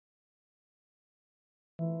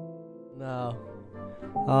No.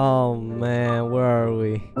 Oh man, where are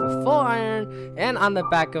we? Full iron, and on the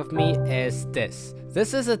back of me is this.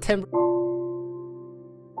 This is a timber.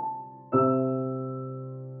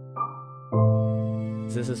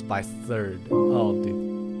 This is by third. Oh, dude.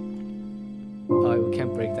 Oh, we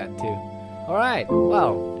can't break that too. Alright,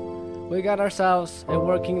 well, we got ourselves a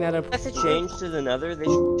working nether. That's a change to the nether. They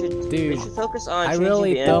should focus on. I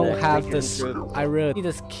really don't have this. I really need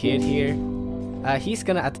this kid here. He's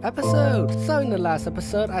gonna at episode. So in the last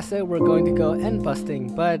episode, I said we're going to go end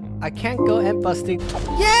busting, but I can't go end busting.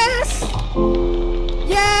 Yes!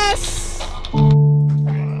 Yes!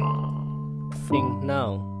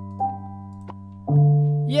 No.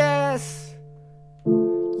 Yes!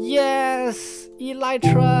 Yes!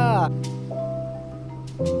 Elytra!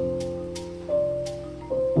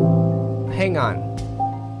 Hang on.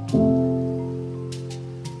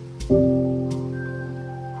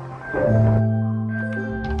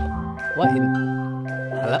 What in?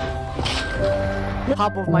 Hello?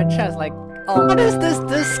 Top of my chest, like, oh, what is this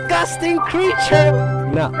disgusting creature?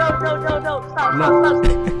 No. No, stop, No. stop.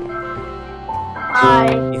 Hi.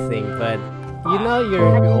 Anything, but you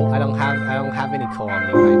know I don't have any coal on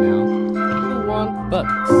me right now. You want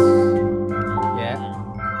books? Yeah.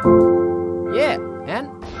 Yeah, and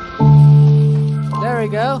there we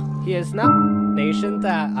go. He is now nation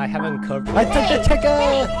that I haven't covered. I took the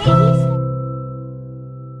ticket.